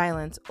is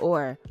violence,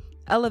 or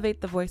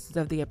elevate the voices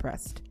of the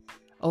oppressed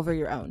over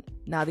your own.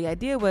 Now the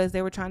idea was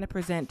they were trying to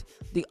present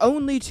the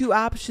only two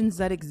options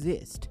that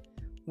exist,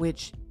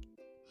 which,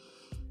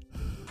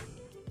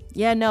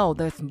 yeah, no,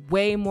 there's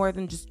way more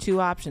than just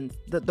two options.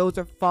 Those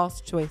are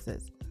false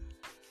choices.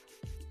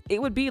 It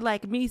would be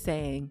like me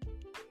saying,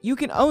 you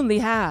can only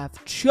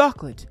have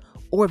chocolate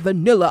or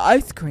vanilla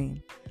ice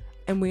cream.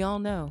 And we all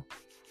know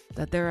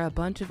that there are a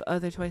bunch of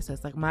other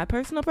choices. Like my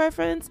personal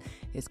preference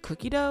is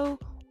cookie dough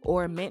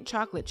or mint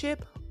chocolate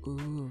chip,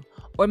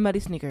 or Muddy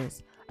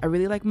Snickers. I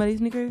really like Muddy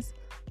Snickers.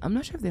 I'm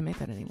not sure if they make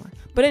that anymore.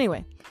 But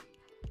anyway,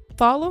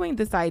 following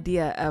this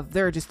idea of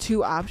there are just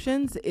two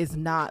options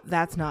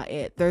that's not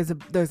it.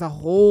 There's a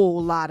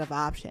whole lot of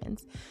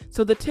options.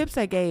 So the tips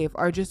I gave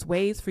are just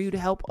ways for you to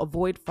help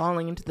avoid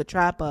falling into the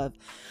trap of,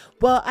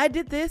 well, I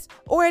did this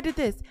or I did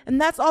this, and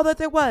that's all that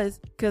there was,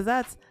 because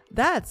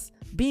that's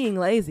being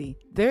lazy.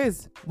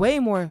 There's way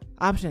more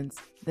options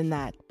than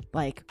that.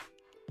 Like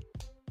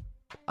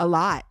a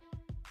lot.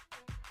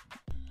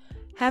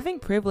 Having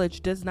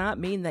privilege does not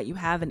mean that you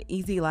have an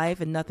easy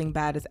life and nothing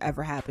bad has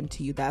ever happened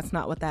to you. That's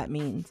not what that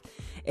means.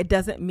 It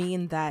doesn't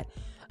mean that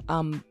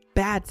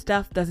bad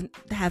stuff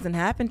hasn't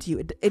happened to you.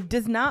 It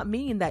does not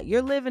mean that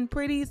you're living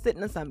pretty,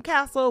 sitting in some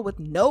castle with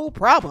no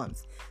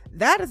problems.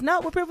 That is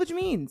not what privilege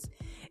means.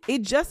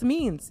 It just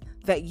means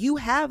that you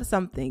have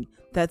something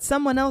that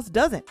someone else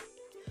doesn't.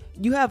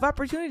 You have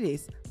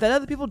opportunities that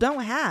other people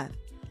don't have.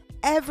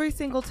 Every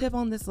single tip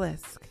on this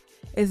list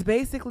is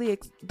basically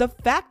the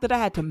fact that I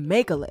had to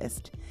make a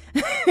list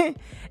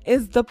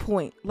is the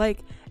point.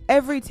 Like,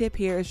 every tip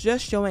here is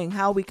just showing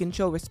how we can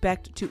show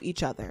respect to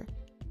each other,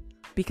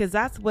 because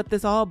that's what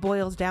this all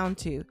boils down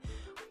to.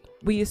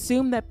 We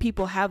assume that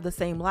people have the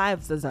same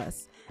lives as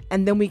us,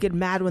 and then we get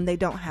mad when they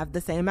don't have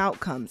the same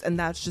outcomes, and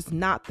that's just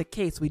not the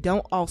case. We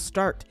don't all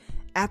start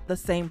at the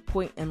same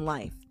point in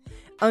life.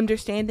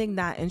 Understanding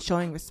that and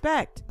showing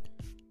respect,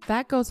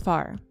 that goes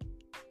far.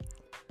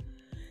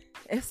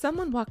 If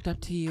someone walked up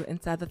to you and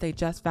said that they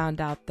just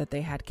found out that they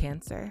had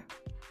cancer,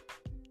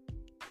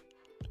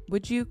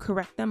 would you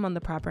correct them on the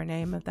proper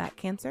name of that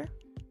cancer?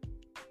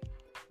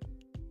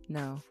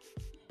 No.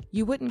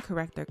 You wouldn't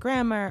correct their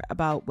grammar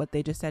about what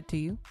they just said to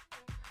you.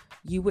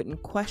 You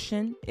wouldn't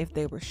question if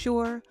they were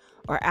sure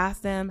or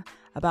ask them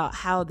about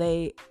how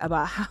they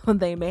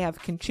may have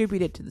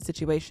contributed to the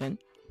situation.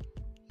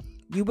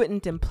 You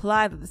wouldn't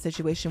imply that the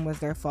situation was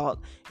their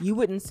fault. You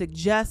wouldn't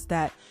suggest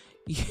that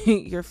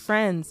your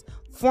friends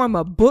form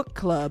a book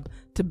club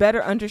to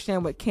better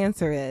understand what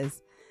cancer is,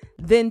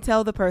 then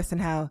tell the person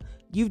how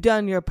you've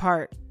done your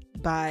part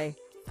by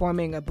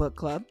forming a book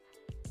club.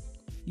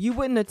 You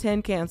wouldn't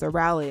attend cancer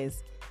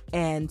rallies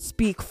and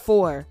speak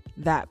for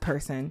that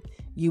person.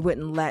 You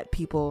wouldn't let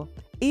people,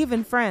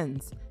 even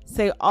friends,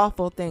 say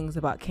awful things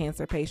about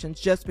cancer patients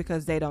just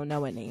because they don't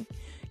know any.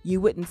 You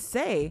wouldn't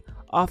say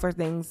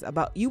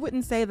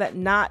that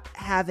not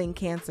having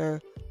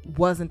cancer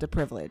wasn't a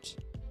privilege.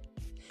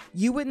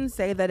 You wouldn't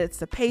say that it's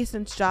the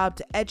patient's job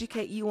to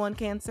educate you on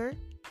cancer.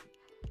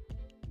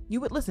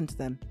 You would listen to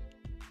them.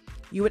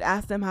 You would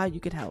ask them how you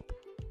could help.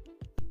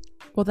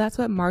 Well, that's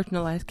what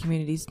marginalized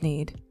communities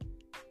need.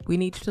 We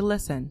need you to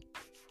listen.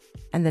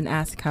 and then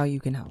ask how you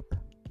can help.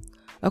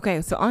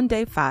 Okay, so on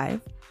day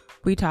 5,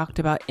 we talked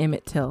about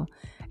Emmett Till,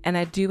 and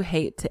I do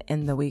hate to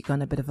end the week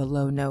on a bit of a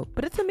low note,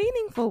 but it's a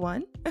meaningful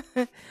one.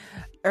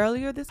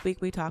 Earlier this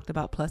week, we talked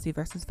about Plessy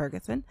versus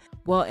Ferguson.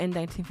 Well, in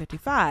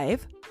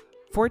 1955,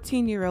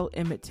 14-year-old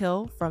Emmett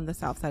Till from the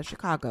south side of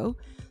Chicago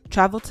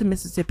traveled to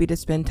Mississippi to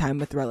spend time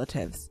with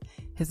relatives.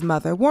 His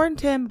mother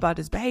warned him about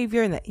his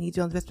behavior and that he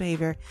needed to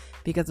misbehavior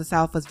because the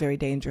South was very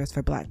dangerous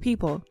for Black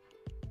people.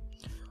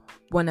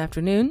 One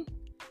afternoon,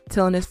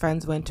 Till and his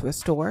friends went to a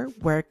store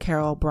where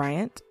Carolyn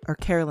Bryant,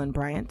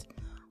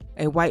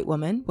 a white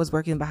woman, was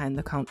working behind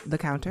the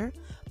counter.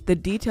 The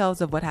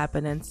details of what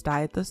happened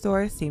inside the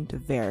store seem to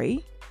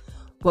vary.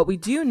 What we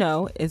do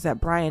know is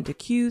that Bryant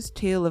accused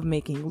Till of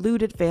making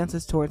lewd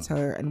advances towards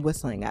her and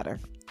whistling at her.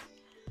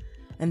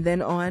 And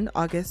then on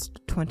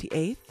August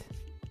 28th,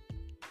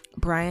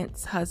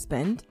 Bryant's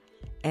husband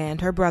and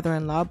her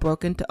brother-in-law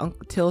broke into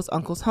Till's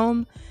uncle's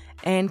home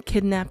and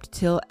kidnapped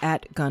Till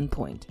at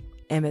gunpoint.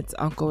 Emmett's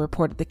uncle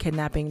reported the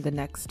kidnapping the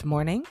next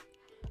morning.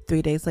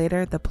 3 days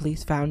later, the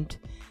police found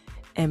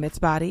Emmett's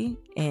body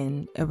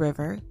in a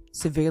river,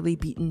 severely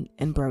beaten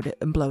and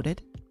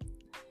bloated.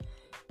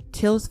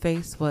 Till's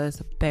face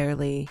was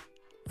barely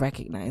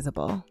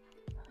recognizable.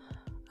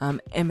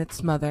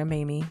 Emmett's mother,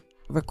 Mamie,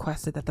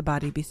 requested that the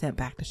body be sent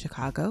back to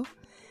Chicago.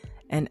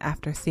 And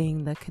after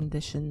seeing the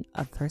condition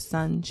of her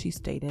son, she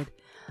stated,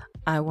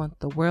 "I want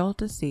the world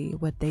to see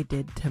what they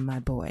did to my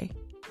boy."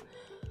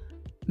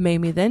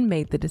 Mamie then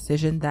made the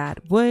decision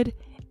that would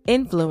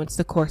influence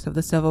the course of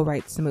the civil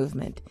rights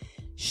movement.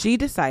 She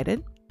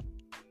decided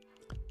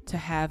to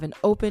have an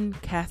open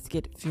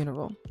casket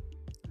funeral.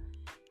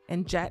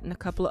 And Jet and a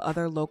couple of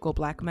other local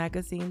Black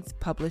magazines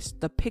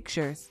published the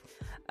pictures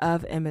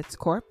of Emmett's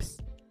corpse.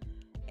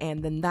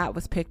 And then that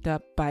was picked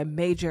up by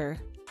major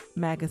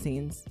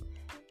magazines.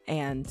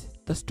 And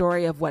the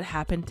story of what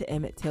happened to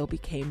Emmett Till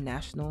became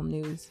national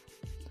news.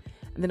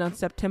 And then on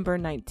September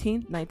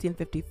 19th,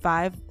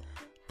 1955,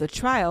 the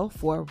trial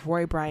for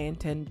Roy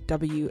Bryant and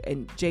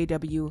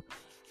J.W.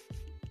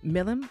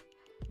 Millam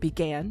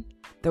began.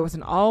 There was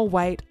an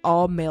all-white,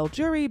 all-male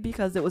jury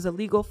because it was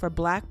illegal for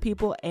Black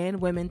people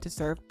and women to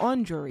serve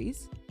on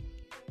juries.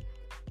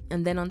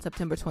 And then on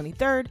September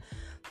 23rd,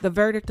 the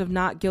verdict of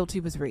not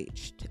guilty was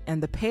reached.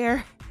 And the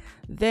pair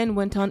then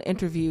went on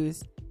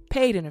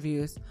paid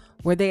interviews,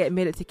 where they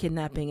admitted to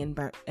kidnapping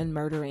and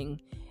murdering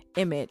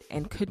Emmett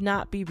and could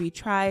not be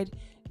retried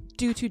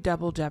due to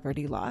double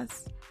jeopardy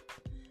laws.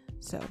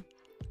 So,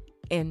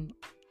 in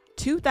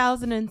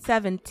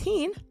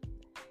 2017,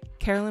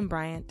 Carolyn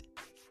Bryant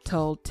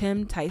told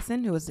Tim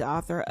Tyson, who was the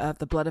author of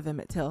The Blood of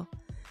Emmett Till,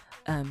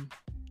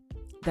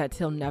 that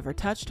Till never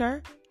touched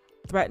her,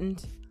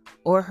 threatened,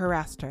 or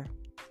harassed her.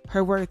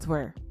 Her words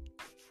were,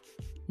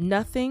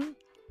 "Nothing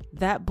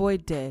that boy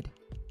did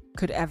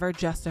could ever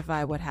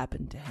justify what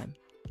happened to him."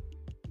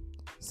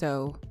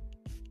 So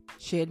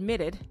she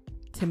admitted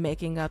to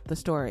making up the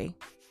story.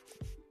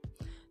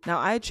 Now,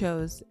 I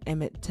chose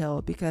Emmett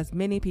Till because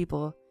many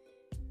people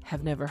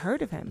have never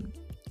heard of him.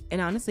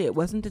 And honestly, it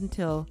wasn't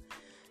until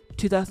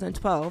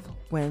 2012,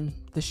 when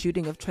the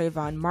shooting of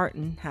Trayvon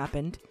Martin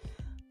happened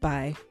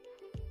by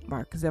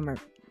Mark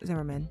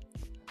Zimmerman,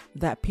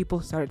 that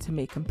people started to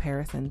make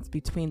comparisons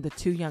between the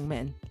two young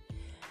men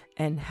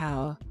and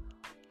how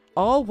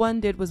all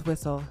one did was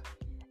whistle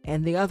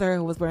and the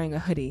other was wearing a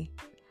hoodie,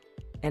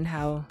 and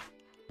how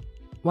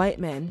white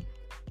men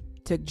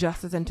took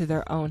justice into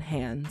their own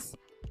hands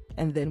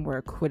and then were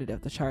acquitted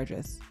of the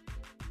charges.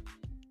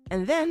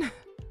 And then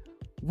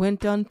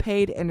went on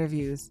paid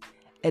interviews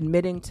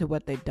admitting to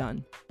what they'd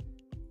done.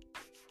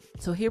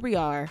 So here we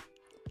are,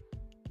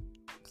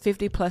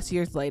 50 plus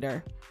years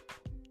later,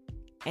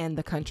 and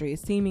the country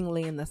is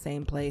seemingly in the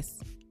same place.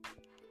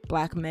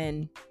 Black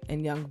men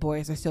and young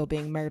boys are still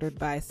being murdered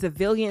by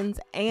civilians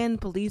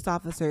and police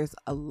officers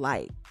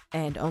alike.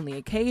 And only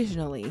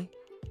occasionally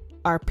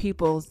are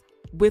people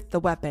with the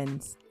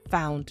weapons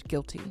found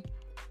guilty.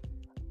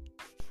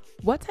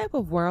 What type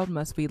of world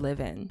must we live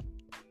in,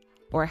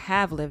 or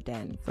have lived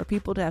in, for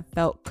people to have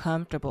felt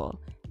comfortable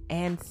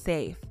and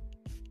safe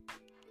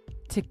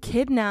to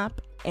kidnap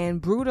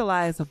and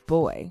brutalize a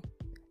boy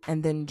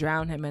and then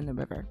drown him in the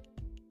river?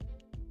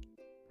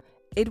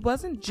 It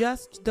wasn't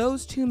just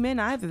those two men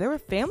either. There were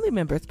family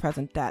members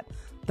present at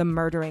the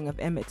murdering of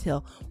Emmett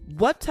Till.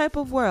 What type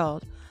of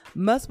world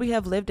must we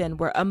have lived in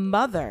where a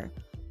mother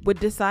would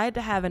decide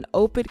to have an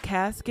open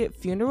casket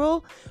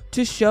funeral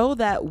to show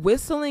that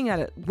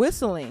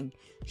whistling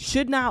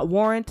should not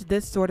warrant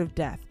this sort of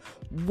death?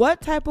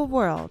 What type of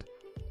world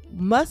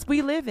must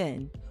we live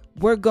in?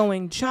 We're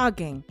going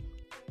jogging,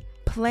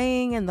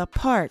 playing in the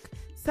park,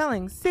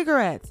 selling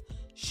cigarettes,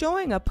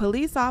 showing a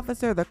police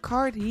officer the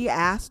card he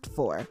asked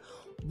for,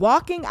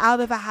 walking out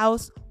of a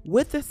house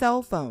with a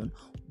cell phone,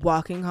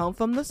 walking home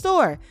from the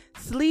store,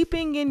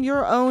 sleeping in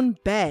your own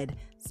bed,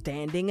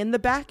 standing in the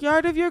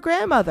backyard of your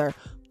grandmother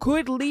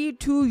could lead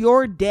to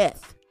your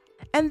death.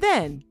 And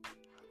then,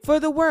 for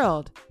the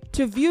world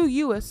to view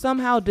you as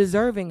somehow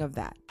deserving of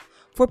that,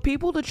 for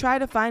people to try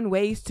to find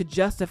ways to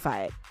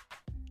justify it,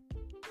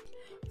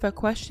 for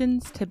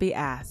questions to be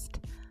asked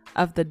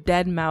of the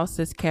dead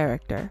mouse's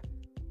character,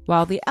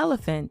 while the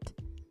elephant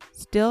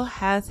still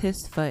has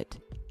his foot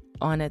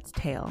on its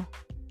tail,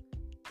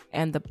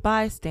 and the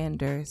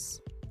bystanders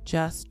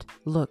just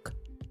look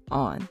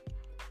on.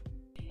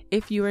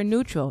 If you are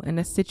neutral in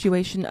a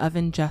situation of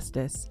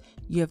injustice,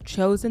 you have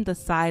chosen the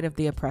side of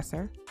the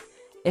oppressor.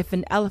 If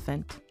an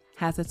elephant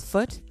has its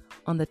foot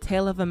on the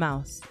tail of a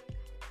mouse,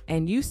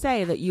 and you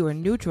say that you are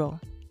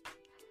neutral,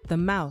 the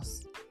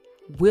mouse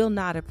will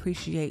not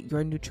appreciate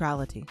your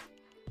neutrality.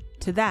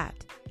 To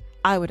that,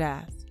 I would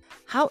ask,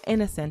 how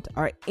innocent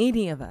are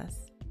any of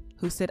us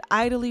who sit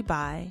idly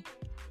by,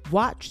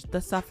 watch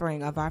the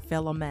suffering of our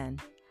fellow men,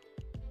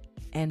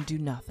 and do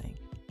nothing?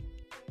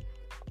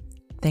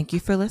 Thank you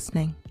for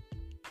listening.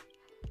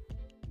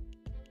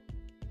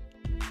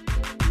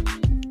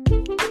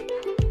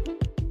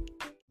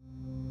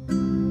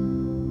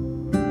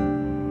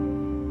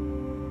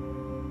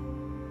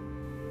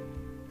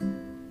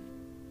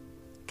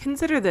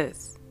 Consider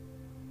this.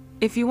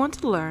 If you want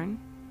to learn,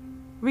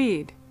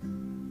 read.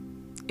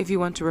 If you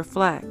want to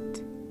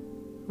reflect,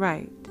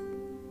 write.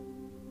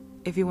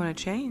 If you want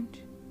to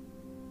change,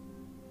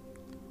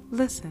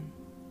 listen.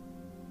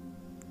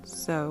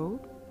 So,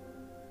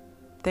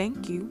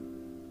 thank you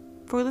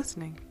for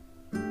listening.